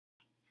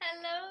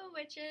Hello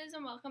witches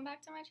and welcome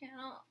back to my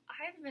channel.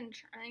 I've been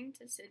trying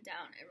to sit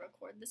down and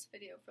record this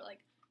video for like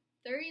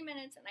 30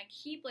 minutes and I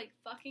keep like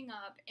fucking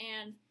up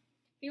and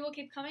people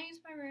keep coming into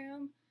my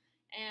room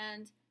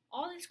and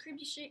all this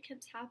creepy shit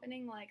keeps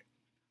happening. Like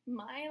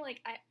my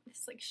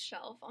this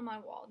shelf on my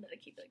wall that I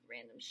keep like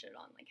random shit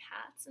on, like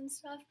hats and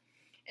stuff,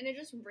 and it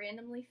just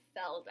randomly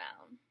fell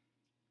down.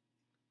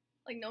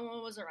 Like no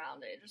one was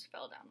around it just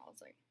fell down. I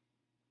was like,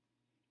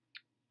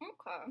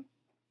 okay,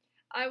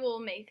 I will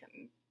make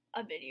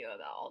a video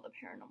about all the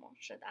paranormal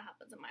shit that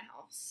happens in my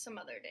house some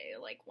other day,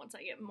 like once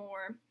I get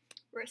more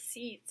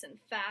receipts and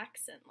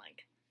facts and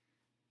like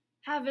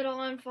have it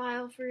all on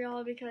file for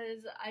y'all,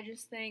 because I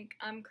just think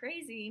I'm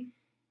crazy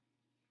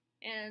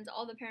and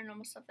all the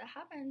paranormal stuff that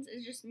happens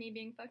is just me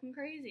being fucking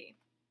crazy.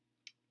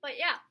 But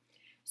yeah,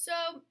 so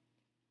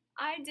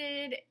I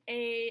did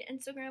a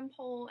Instagram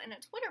poll and a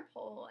Twitter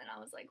poll and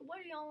I was like, what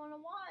do y'all want to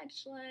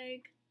watch?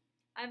 Like,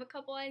 I have a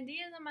couple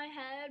ideas in my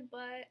head,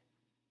 but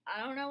I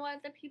don't know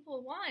what the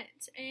people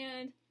want,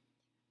 and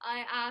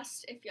I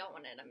asked if y'all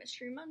wanted a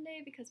Mystery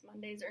Monday, because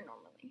Mondays are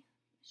normally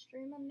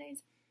Mystery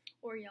Mondays,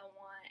 or y'all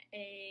want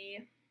a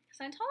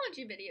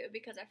Scientology video,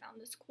 because I found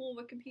this cool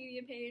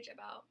Wikipedia page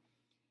about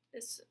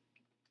this,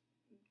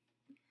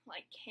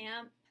 like,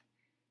 camp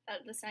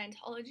at the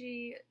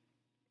Scientology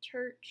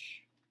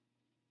church.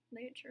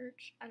 They a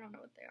church? I don't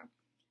know what they are,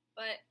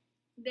 but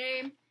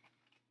they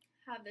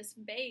have this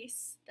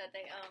base that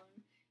they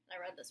own. I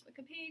read this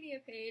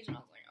Wikipedia page and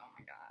I was like, oh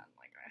my god,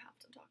 like I have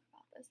to talk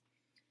about this.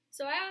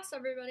 So I asked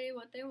everybody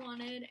what they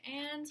wanted,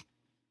 and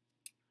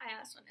I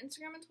asked on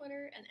Instagram and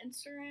Twitter, and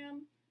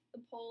Instagram,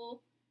 the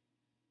poll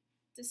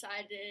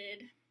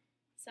decided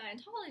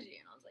Scientology,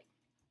 and I was like,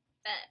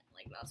 bet,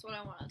 like that's what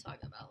I want to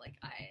talk about.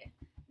 Like I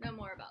know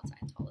more about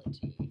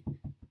Scientology.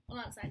 Well,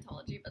 not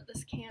Scientology, but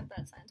this camp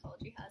that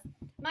Scientology has.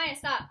 Maya,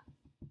 stop!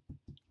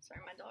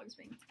 Sorry, my dog's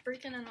being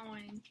freaking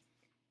annoying.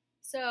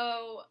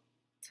 So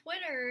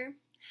Twitter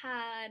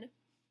had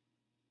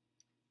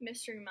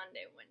Mystery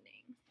Monday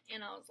winning, and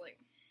I was like,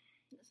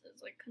 this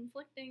is like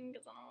conflicting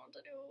because I don't know what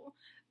to do.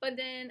 But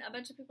then a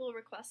bunch of people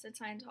requested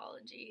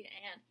Scientology,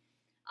 and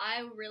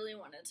I really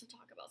wanted to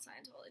talk about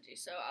Scientology,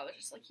 so I was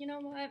just like, you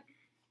know what,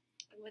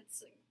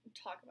 let's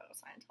talk about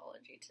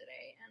Scientology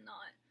today and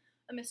not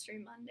a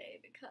Mystery Monday,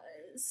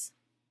 because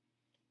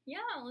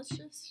yeah, let's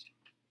just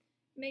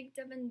make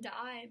Devin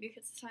die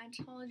because the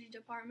Scientology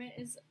department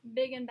is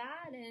big and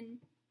bad and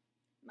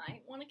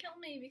might want to kill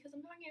me because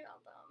I'm talking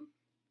about them.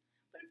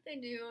 But if they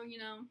do, you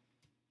know,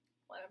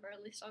 whatever,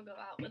 at least I'll go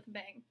out with a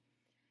bang.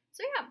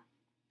 So yeah,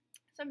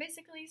 so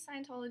basically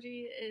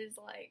Scientology is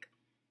like,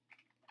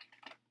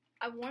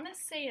 I want to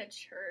say a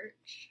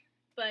church,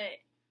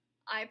 but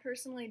I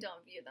personally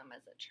don't view them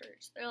as a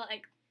church. They're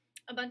like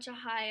a bunch of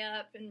high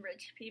up and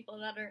rich people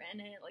that are in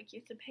it. Like you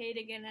have to pay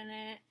to get in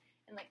it,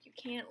 and like you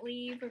can't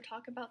leave or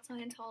talk about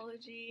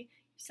Scientology.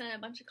 You sign a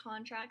bunch of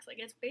contracts. Like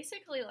it's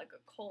basically like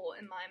a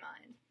cult in my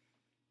mind.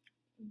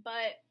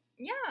 But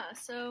yeah,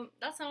 so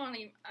that's not what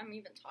I'm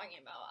even talking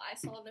about. I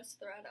saw this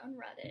thread on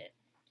Reddit,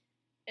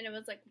 and it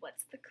was like,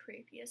 what's the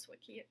creepiest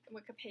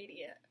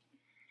Wikipedia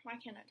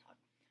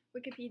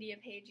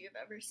page you've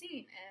ever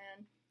seen?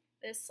 And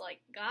this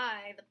like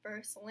guy, the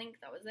first link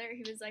that was there,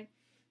 he was like,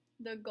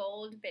 the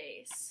gold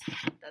base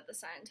that the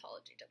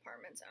Scientology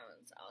department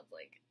owns. I was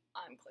like,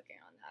 I'm clicking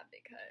on that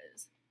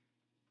because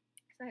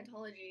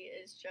Scientology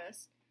is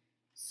just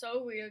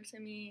so weird to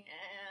me,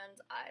 and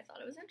I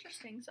thought it was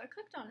interesting, so I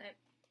clicked on it.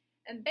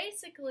 And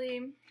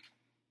basically,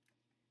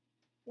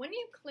 when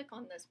you click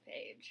on this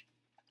page,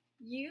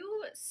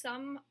 you as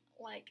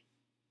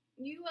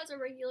a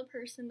regular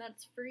person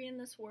that's free in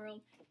this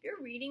world, if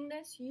you're reading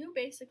this, you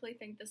basically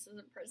think this is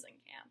a prison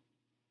camp.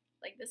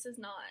 Like, this is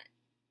not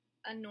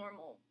a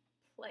normal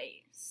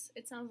place.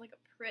 It sounds like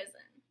a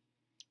prison.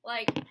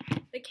 Like,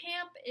 the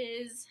camp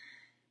is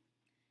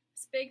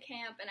this big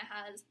camp, and it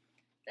has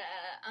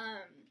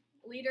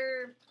the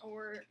leader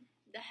or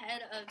the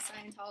head of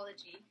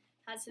Scientology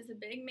has his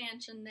big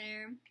mansion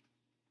there,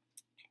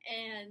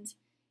 and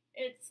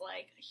it's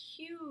like a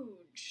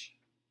huge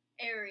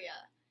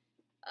area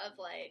of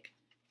like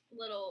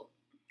little,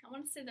 I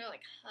want to say they're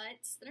like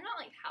huts. They're not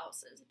like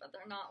houses, but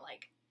they're not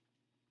like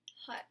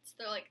huts.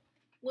 They're like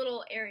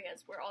little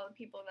areas where all the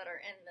people that are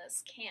in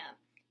this camp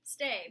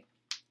stay,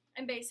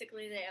 and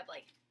basically they have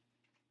like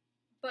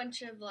a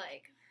bunch of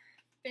like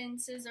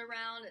fences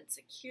around and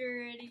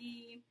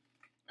security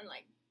and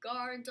like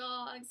guard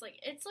dogs. Like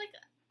it's like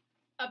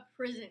a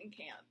prison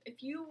camp.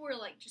 If you were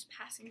like just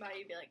passing by,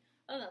 you'd be like,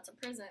 oh, that's a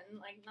prison,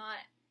 like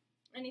not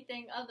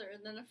anything other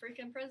than a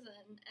freaking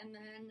prison. And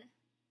then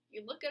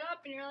you look it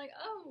up and you're like,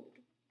 oh,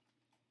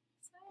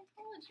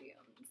 Scientology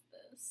owns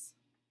this.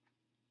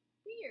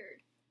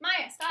 Weird.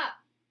 Maya, stop!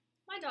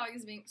 My dog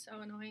is being so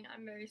annoying.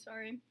 I'm very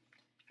sorry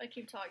if I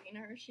keep talking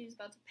to her. She's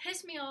about to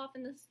piss me off,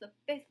 and this is the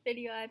 5th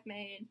video I've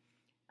made.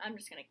 I'm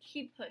just gonna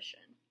keep pushing.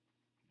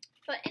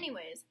 But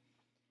anyways,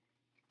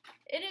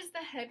 it is the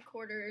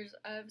headquarters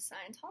of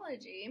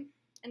Scientology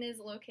and is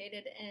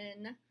located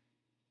in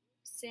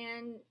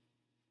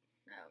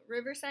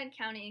Riverside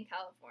County in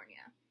California.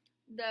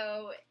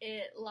 though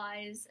it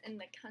lies in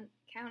the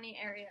county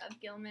area of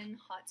Gilman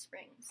Hot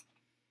Springs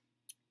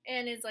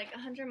and is like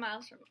 100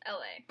 miles from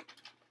LA.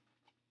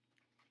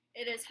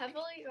 It is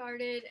heavily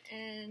guarded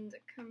and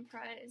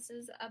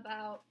comprises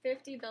about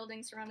 50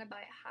 buildings surrounded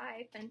by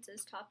high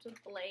fences topped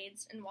with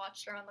blades and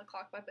watched around the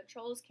clock by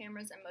patrols,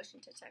 cameras, and motion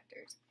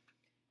detectors.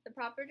 The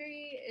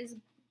property is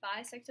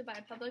bisected by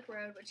a public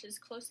road, which is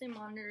closely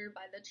monitored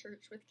by the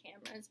church with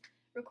cameras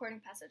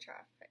recording passing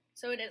traffic.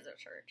 So it is a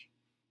church.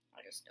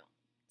 I just don't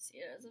see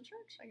it as a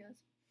church, I guess.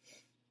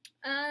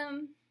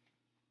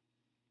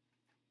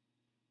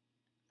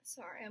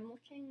 Sorry, I'm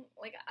looking,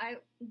 like, I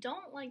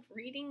don't like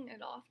reading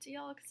it off to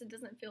y'all because it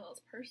doesn't feel as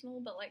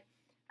personal, but, like,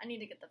 I need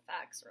to get the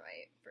facts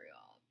right for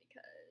y'all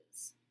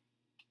because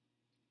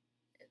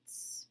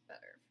it's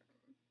better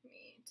for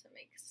me to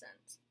make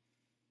sense.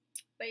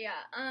 But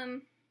yeah,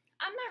 I'm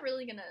not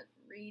really gonna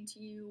read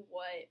to you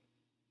what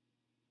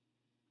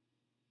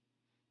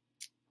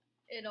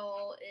it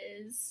all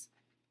is.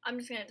 I'm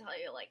just gonna tell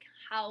you, like,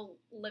 how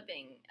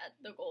living at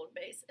the Gold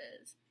Base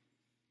is.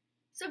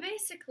 So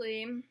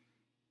basically,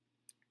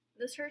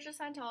 the Church of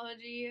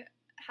Scientology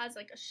has,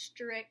 like, a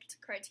strict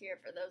criteria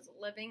for those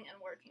living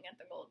and working at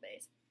the Gold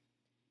Base.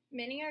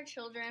 Many are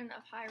children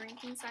of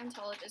high-ranking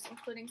Scientologists,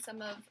 including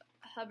some of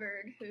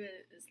Hubbard, who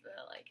is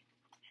the, like,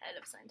 head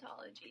of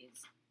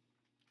Scientology's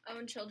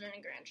own children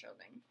and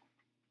grandchildren.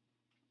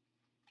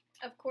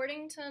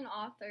 According to an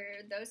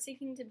author, those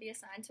seeking to be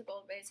assigned to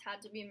Gold Base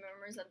had to be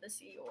members of the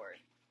Sea Org.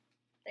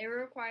 They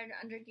were required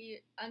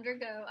to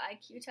undergo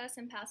IQ tests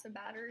and pass a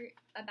battery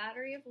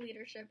of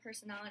leadership,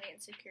 personality, and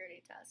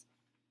security tests.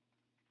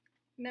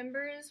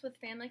 Members with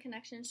family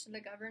connections to the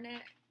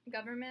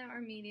government or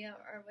media,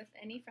 or with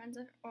any friends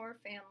or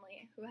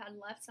family who had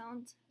left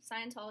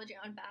Scientology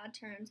on bad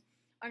terms,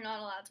 are not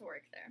allowed to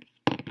work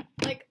there.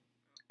 Like,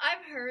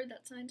 I've heard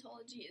that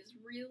Scientology is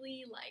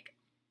really, like,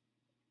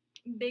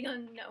 big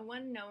on no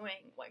one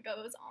knowing what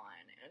goes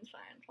on in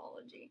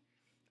Scientology,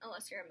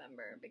 unless you're a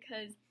member,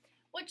 because,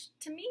 which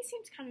to me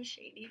seems kind of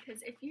shady,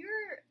 because if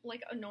you're,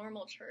 like, a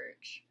normal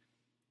church,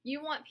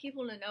 you want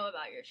people to know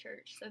about your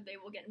church, so they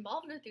will get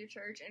involved with your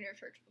church, and your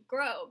church will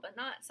grow, but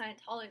not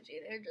Scientology.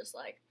 They're just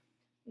like,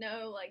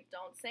 no, like,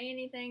 don't say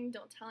anything,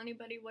 don't tell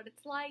anybody what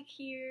it's like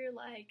here,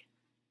 like,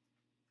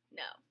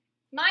 no.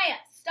 Maya,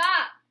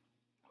 stop!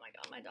 Oh my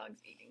god, my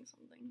dog's eating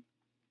something.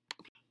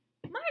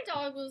 My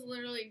dog was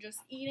literally just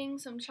eating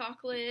some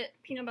chocolate,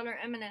 peanut butter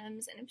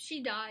M&Ms, and if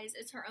she dies,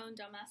 it's her own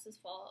dumbass's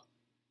fault,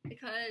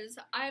 because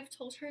I've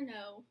told her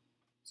no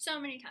so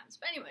many times.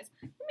 But anyways,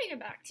 let me get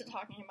back to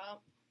talking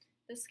about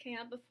this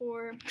camp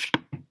before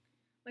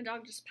my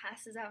dog just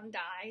passes out and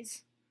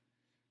dies.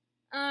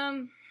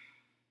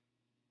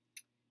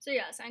 So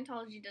yeah,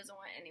 Scientology doesn't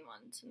want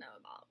anyone to know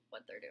about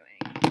what they're doing,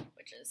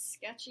 which is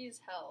sketchy as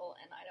hell,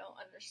 and I don't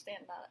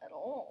understand that at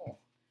all.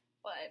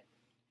 But,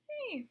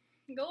 hey,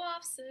 go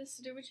off, sis.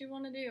 Do what you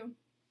want to do.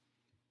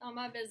 Not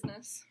my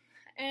business.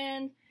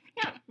 And,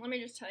 yeah, let me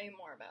just tell you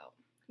more about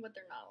what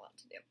they're not allowed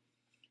to do.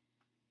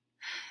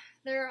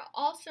 They're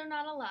also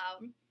not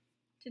allowed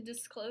to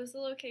disclose the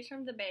location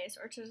of the base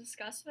or to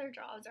discuss their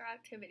jobs or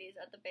activities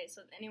at the base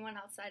with anyone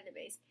outside the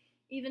base,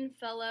 even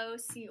fellow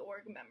Sea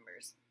Org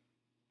members.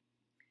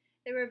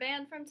 They were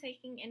banned from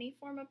taking any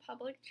form of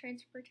public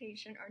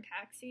transportation or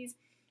taxis,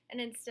 and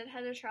instead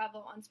had to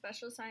travel on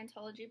special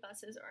Scientology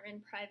buses or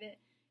in private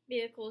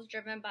vehicles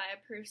driven by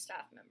approved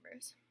staff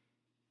members.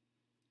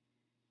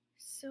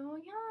 So,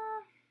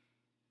 yeah.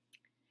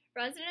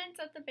 Residents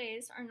at the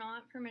base are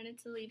not permitted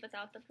to leave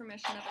without the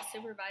permission of a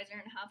supervisor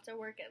and have to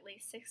work at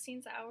least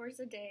 16 hours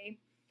a day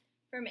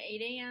from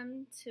 8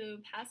 a.m. to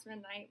past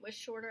midnight, with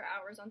shorter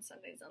hours on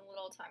Sundays and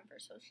little time for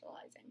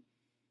socializing.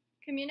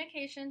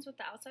 Communications with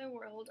the outside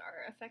world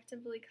are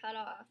effectively cut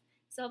off.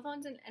 Cell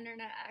phones and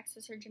internet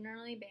access are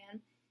generally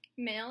banned.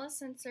 Mail is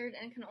censored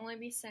and can only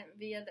be sent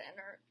via the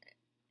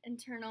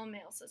internal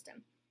mail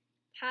system.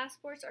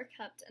 Passports are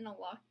kept in a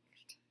locked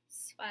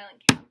filing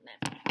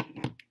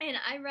cabinet. And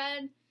I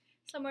read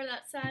somewhere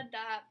that said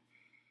that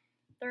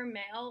their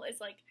mail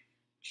is, like,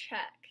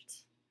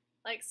 checked.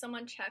 Like,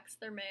 someone checks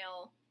their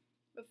mail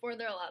before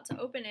they're allowed to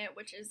open it,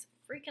 which is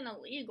freaking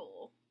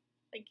illegal.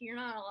 Like, you're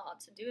not allowed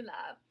to do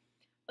that.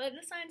 But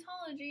the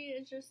Scientology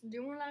is just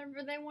doing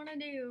whatever they want to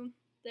do.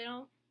 They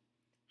don't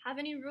have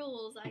any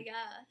rules, I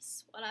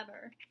guess.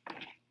 Whatever.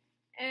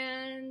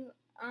 And,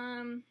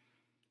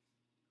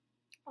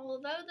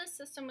 although the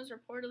system was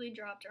reportedly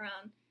dropped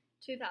around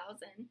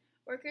 2000,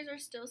 workers are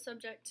still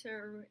subject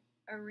to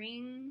a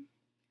ring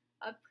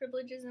of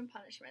privileges and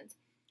punishments.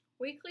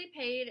 Weekly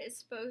paid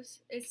is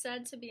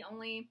said to be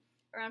only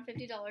around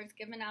 $50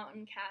 given out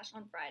in cash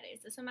on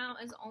Fridays. This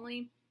amount is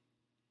only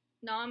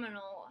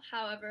nominal,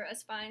 however,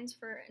 as fines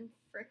for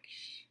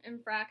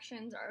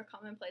infractions are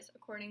commonplace.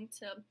 According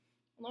to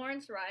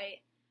Lawrence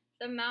Wright,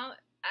 the amount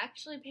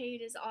actually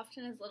paid is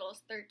often as little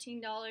as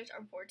 $13 or $14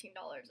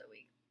 a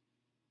week.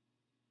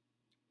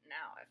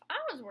 Now, if I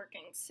was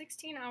working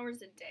 16 hours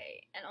a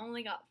day and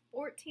only got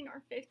 $14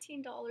 or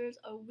 $15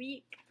 a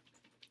week,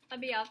 I'd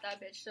be out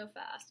that bitch so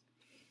fast.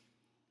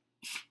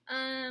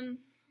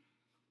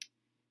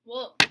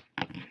 well,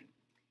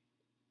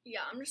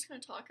 yeah, I'm just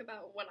gonna talk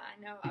about what I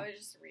know. I was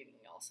just reading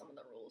y'all some of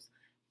the rules.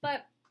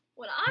 But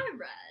what I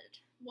read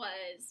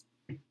was,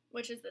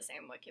 which is the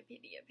same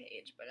Wikipedia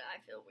page, but I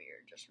feel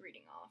weird just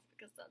reading off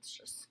because that's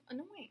just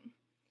annoying.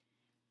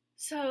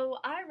 So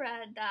I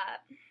read that,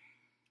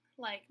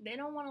 like, they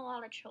don't want a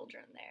lot of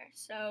children there.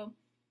 So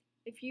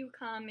if you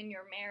come and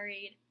you're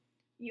married,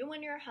 you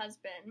and your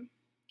husband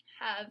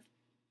have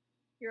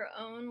your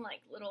own,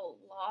 like, little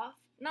loft,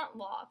 not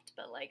loft,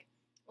 but, like,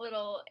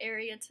 little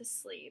area to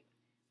sleep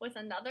with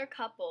another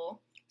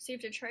couple. So you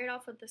have to trade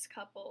off with this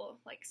couple.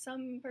 Like,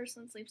 some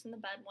person sleeps in the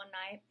bed one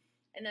night,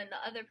 and then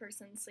the other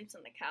person sleeps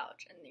on the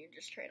couch, and you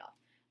just trade off.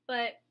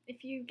 But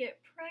if you get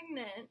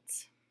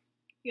pregnant,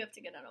 you have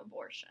to get an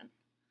abortion.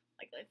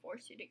 Like, they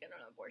force you to get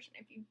an abortion.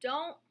 If you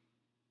don't,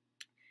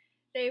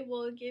 they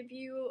will give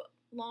you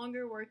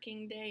longer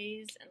working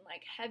days and,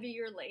 like,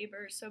 heavier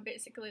labor. So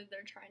basically,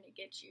 they're trying to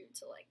get you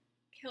to, like,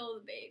 kill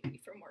the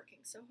baby from working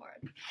so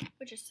hard,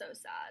 which is so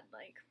sad.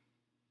 Like,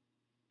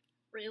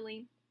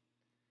 really?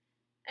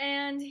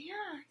 And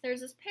yeah, there's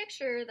this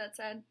picture that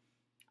said,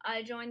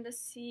 I joined the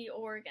Sea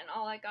Org and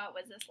all I got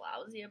was this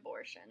lousy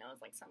abortion. It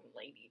was like some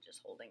lady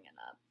just holding it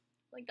up.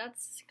 Like,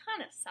 that's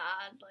kind of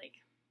sad.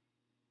 Like,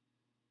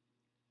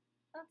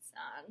 that's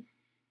sad. I'm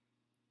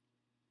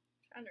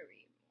trying to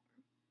read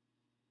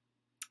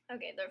more.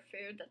 Okay, their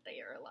food that they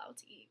are allowed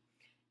to eat.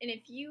 And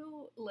if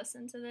you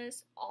listen to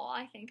this, all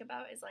I think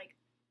about is, like,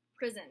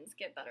 prisons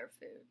get better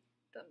food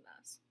than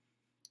this.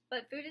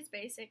 But food is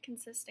basic,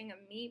 consisting of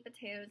meat,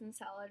 potatoes, and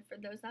salad for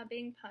those not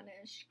being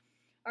punished,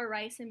 or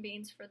rice and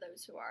beans for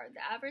those who are.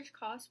 The average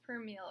cost per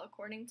meal,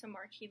 according to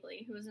Mark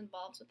Healy, who was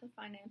involved with the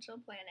financial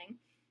planning,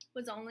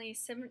 was only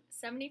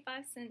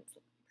 75 cents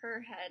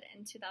per head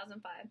in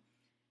 2005,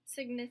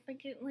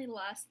 significantly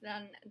less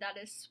than that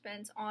is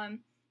spent on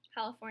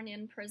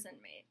Californian prison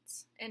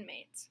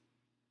inmates.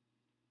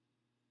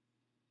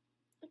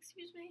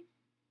 Excuse me?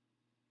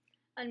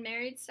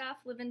 Unmarried staff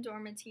live in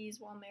dormitories,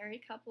 while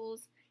married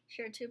couples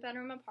share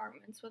two-bedroom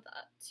apartments with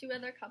two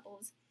other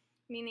couples,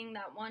 meaning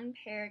that one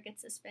pair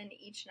gets to spend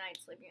each night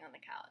sleeping on the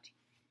couch.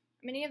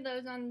 Many of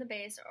those on the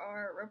base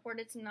are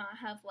reported to not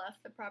have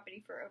left the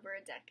property for over a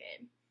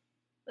decade.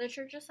 The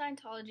Church of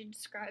Scientology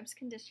describes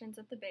conditions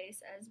at the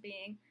base as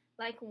being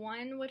like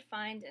one would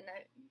find in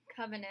a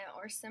convent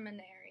or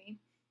seminary,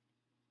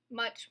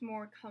 much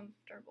more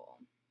comfortable.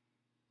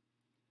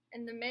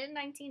 In the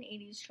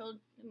mid-1980s,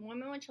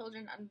 women with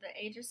children under the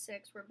age of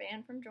 6 were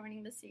banned from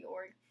joining the Sea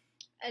Org,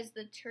 as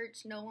the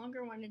church no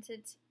longer wanted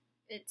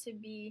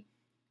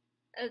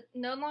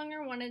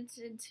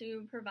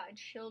to provide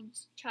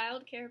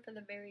child care for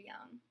the very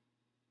young.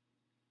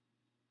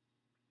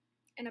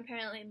 And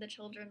apparently the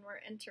children were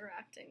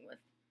interacting with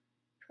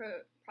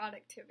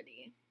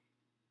productivity.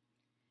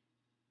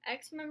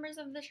 Ex-members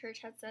of the church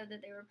had said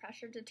that they were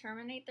pressured to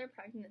terminate their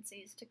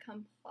pregnancies to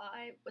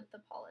comply with the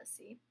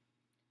policy.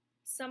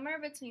 Somewhere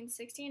between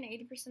 60 and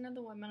 80% of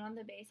the women on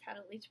the base had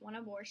at least one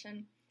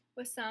abortion,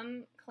 with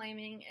some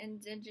claiming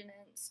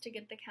indigence to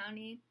get the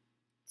county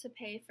to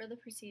pay for the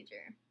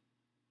procedure.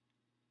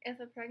 If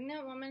a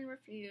pregnant woman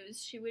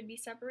refused, she would be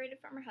separated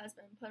from her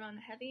husband, put on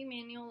heavy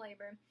manual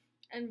labor,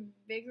 and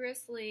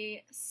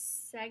vigorously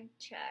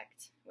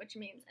seg-checked, which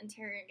means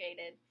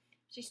interrogated.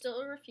 If she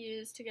still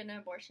refused to get an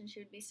abortion, she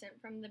would be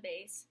sent from the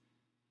base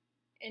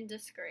in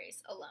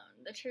disgrace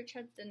alone. The church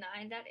has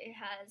denied that it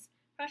has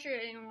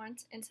pressured anyone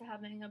into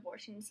having an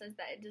abortion and says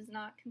that it does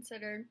not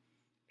consider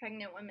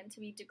pregnant women to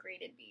be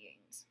degraded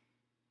beings.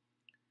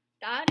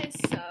 That is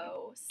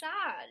so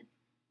sad.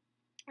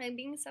 Like,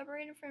 being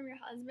separated from your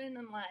husband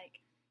and,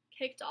 like,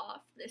 kicked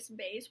off this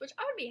base, which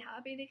I would be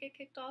happy to get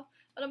kicked off,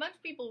 but a bunch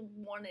of people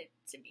wanted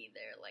to be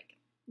there. Like,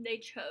 they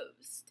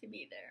chose to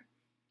be there.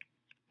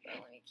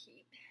 But let me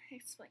keep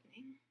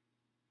explaining.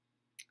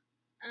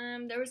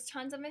 There was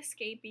tons of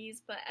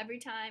escapees, but every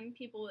time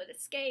people would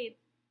escape,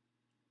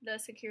 the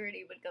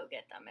security would go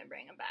get them and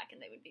bring them back,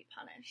 and they would be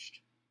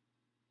punished.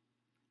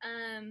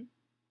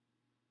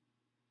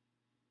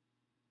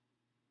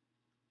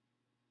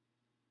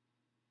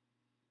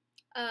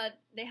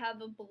 They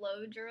have a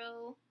blow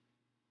drill,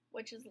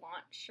 which is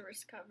launched to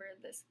recover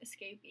the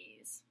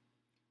escapees.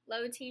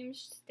 Low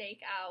teams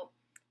stake out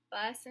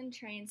bus and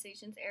train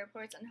stations,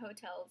 airports, and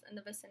hotels in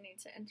the vicinity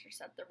to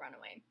intercept the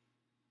runaway.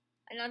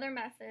 Another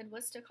method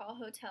was to call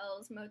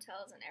hotels,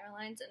 motels, and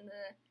airlines in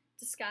the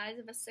disguise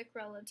of a sick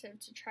relative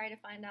to try to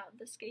find out if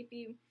the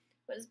escapee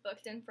was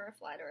booked in for a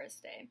flight or a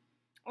stay.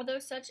 Although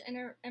such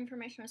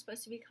information was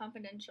supposed to be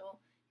confidential,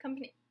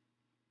 company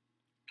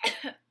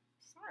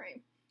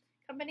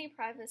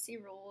privacy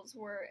rules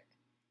were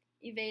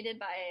evaded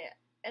by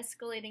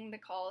escalating the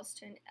calls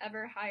to an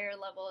ever higher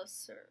level of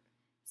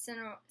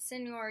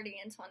seniority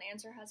until an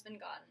answer has been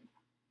gotten.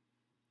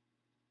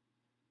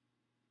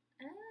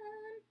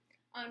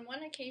 On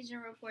one occasion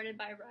reported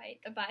by Wright,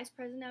 the vice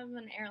president of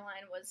an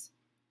airline was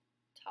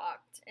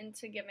talked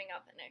into giving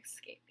up an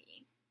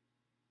escapee.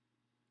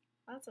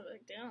 That's a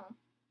big deal.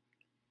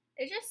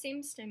 It just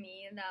seems to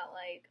me that,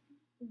 like,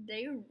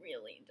 they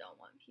really don't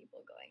want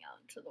people going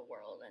out into the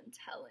world and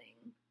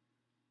telling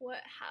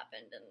what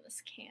happened in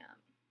this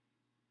camp.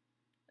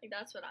 Like,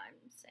 that's what I'm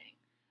saying.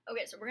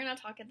 Okay, so we're gonna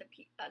talk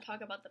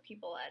about the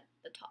people at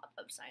the top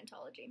of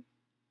Scientology.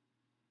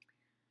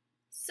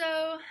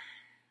 So,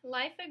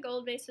 life at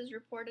Gold Base is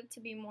reported to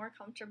be more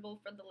comfortable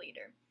for the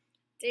leader,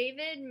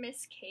 David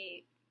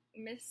Miscavige.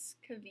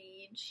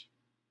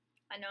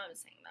 I know I'm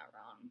saying that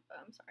wrong, but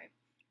I'm sorry.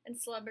 And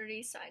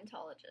celebrity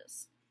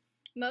Scientologists.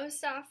 Most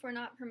staff were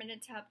not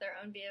permitted to have their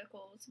own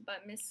vehicles,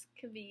 but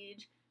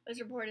Miscavige was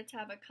reported to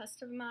have a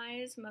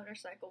customized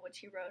motorcycle which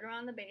he rode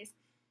around the base,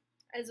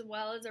 as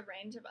well as a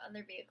range of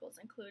other vehicles,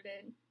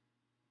 included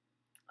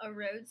a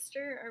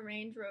Roadster, a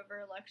Range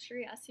Rover, a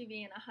luxury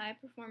SUV, and a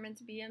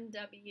high-performance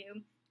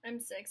BMW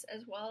M6,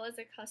 as well as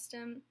a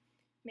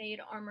custom-made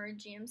armored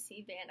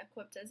GMC van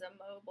equipped as a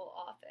mobile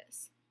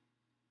office.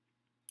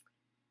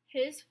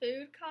 His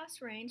food costs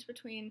range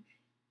between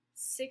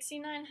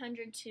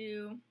 $6,900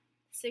 to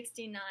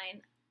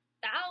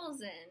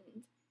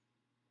 $69,000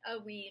 a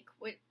week,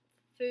 with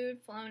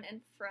food flown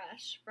and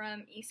fresh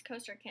from East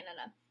Coast or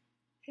Canada.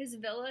 His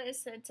villa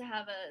is said to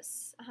have a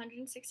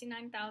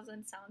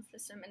 169,000 sound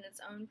system and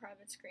its own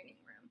private screening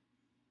room.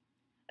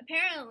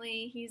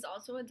 Apparently, he's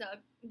also a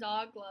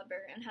dog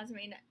lover and has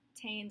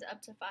maintained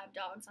up to 5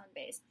 dogs on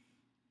base.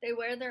 They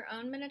wear their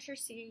own miniature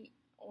Sea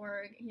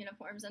Org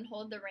uniforms and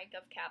hold the rank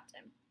of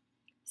captain.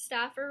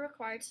 Staff are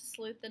required to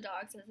salute the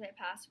dogs as they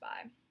pass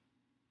by.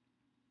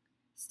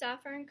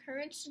 Staff are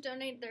encouraged to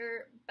donate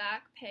their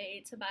back pay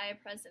to buy a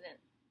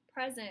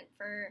present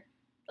for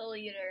the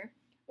leader.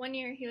 One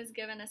year he was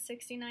given a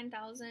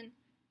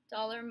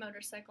 $69,000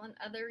 motorcycle, and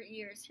other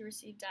years he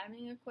received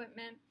diving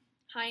equipment,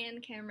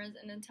 high-end cameras,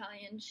 and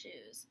Italian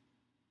shoes.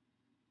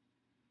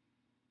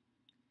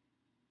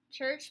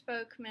 Church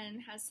spokesman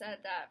has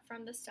said that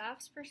from the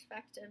staff's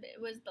perspective, it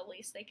was the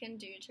least they can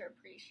do to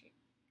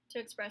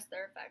express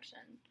their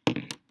affection.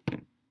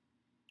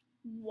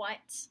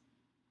 What?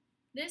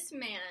 This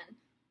man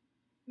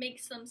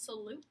makes them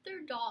salute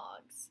their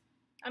dogs.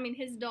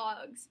 His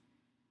dogs.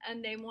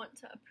 And they want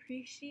to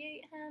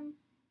appreciate him.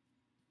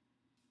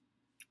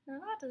 Now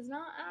that does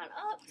not add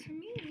up to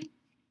me.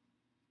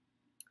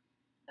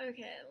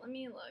 Okay, let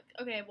me look.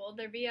 Okay, well,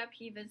 their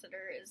VIP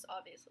visitor is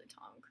obviously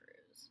Tom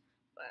Cruise.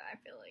 But I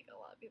feel like a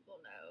lot of people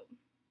know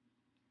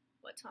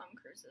what Tom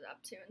Cruise is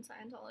up to in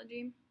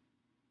Scientology.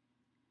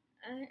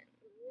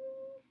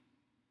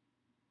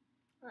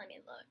 Let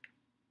me look.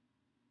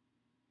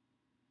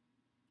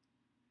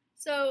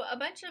 So, a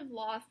bunch of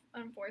law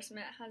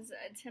enforcement has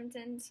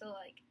attempted to,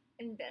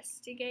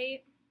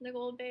 investigate the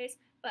Gold Base,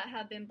 but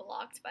have been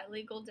blocked by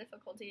legal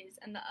difficulties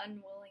and the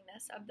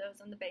unwillingness of those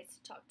on the base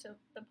to talk to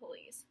the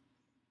police.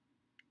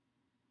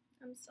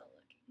 I'm still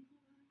looking.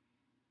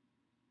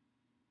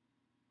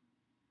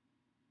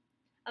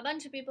 A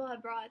bunch of people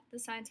have brought the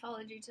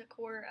Scientology to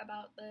court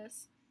about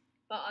this,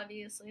 but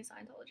obviously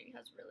Scientology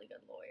has really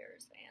good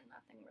lawyers and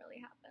nothing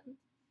really happened.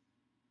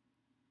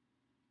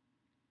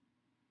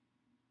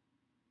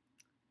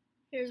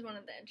 Here's one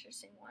of the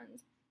interesting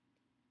ones.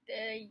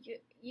 The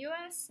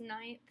U.S.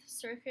 Ninth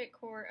Circuit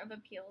Court of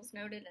Appeals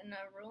noted in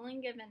a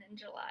ruling given in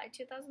July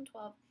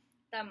 2012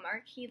 that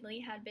Mark Headley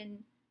had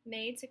been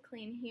made to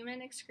clean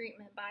human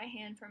excrement by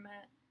hand from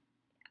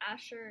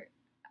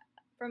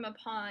a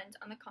pond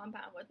on the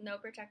compound with no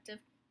protective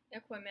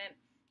equipment,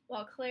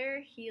 while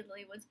Claire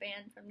Headley was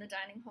banned from the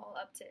dining hall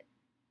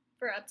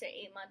for up to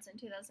 8 months in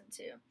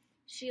 2002.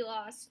 She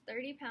lost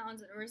 30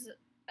 pounds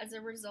as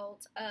a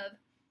result of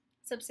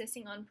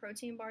subsisting on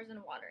protein bars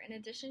and water. In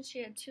addition,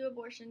 she had 2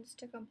 abortions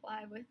to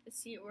comply with the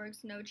Sea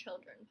Org's No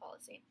Children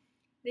policy.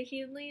 The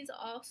Headleys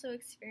also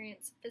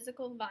experienced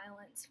physical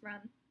violence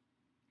from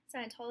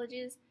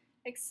Scientology's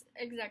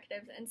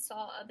executives and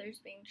saw others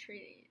being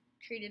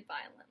treated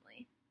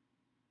violently.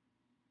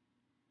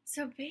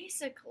 So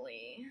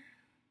basically,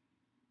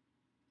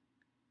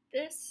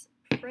 this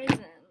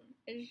prison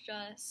is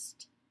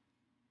just,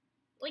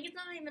 it's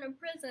not even a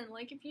prison.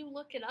 If you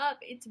look it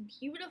up, it's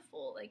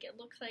beautiful. It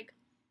looks like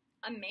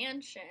a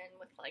mansion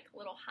with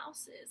little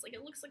houses.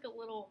 It looks like a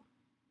little,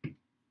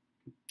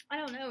 I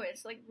don't know,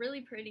 it's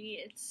really pretty.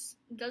 It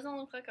doesn't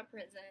look like a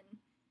prison.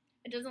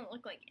 It doesn't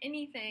look like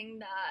anything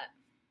that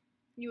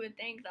you would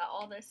think that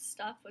all this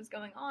stuff was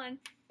going on,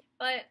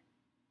 but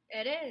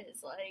it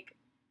is. It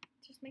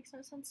just makes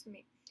no sense to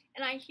me.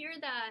 And I hear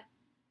that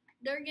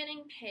they're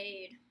getting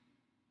paid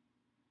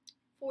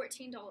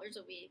 $14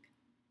 a week,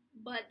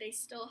 but they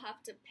still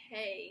have to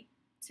pay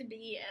to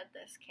be at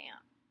this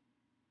camp.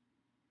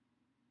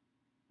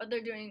 But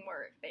they're doing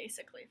work,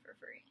 basically, for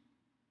free.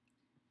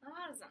 Well,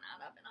 that doesn't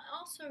add up. And I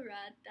also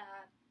read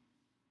that,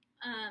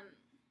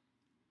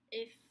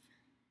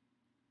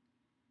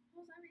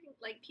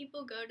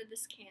 people go to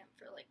this camp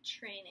for,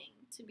 training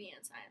to be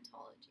in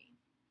Scientology.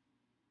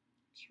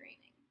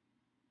 Training.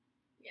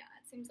 Yeah,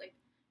 it seems like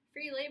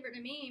free labor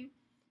to me.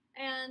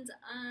 And,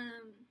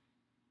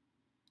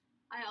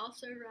 I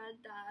also read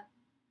that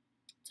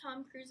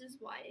Tom Cruise's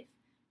wife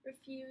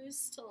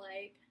refused to,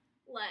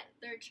 let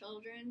their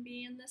children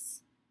be in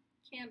this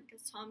camp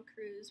because Tom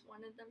Cruise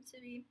wanted them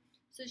to be.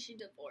 So she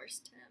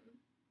divorced him.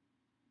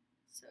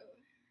 So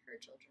her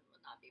children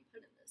would not be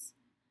put in this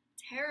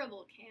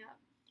terrible camp.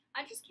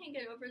 I just can't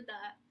get over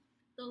that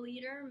the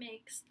leader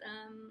makes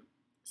them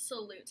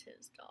salute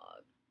his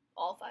dog.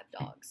 All 5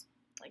 dogs.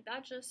 Like,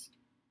 that just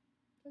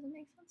doesn't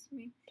make sense to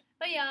me.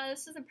 But yeah,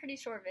 this is a pretty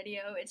short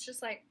video. It's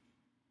just like,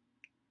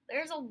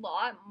 there's a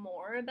lot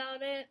more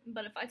about it,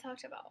 but if I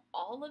talked about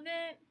all of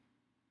it,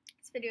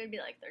 this video would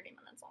be like 30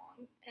 minutes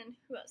long, and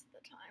who has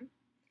the time?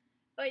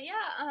 But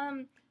yeah,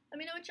 let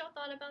me know what y'all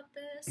thought about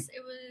this.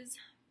 It was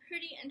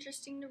pretty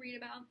interesting to read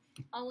about.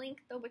 I'll link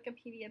the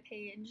Wikipedia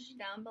page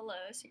down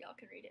below so y'all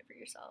can read it for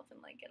yourself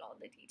and like get all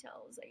the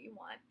details that you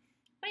want.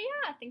 But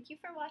yeah, thank you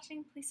for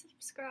watching. Please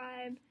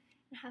subscribe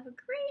and have a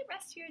great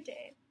rest of your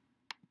day.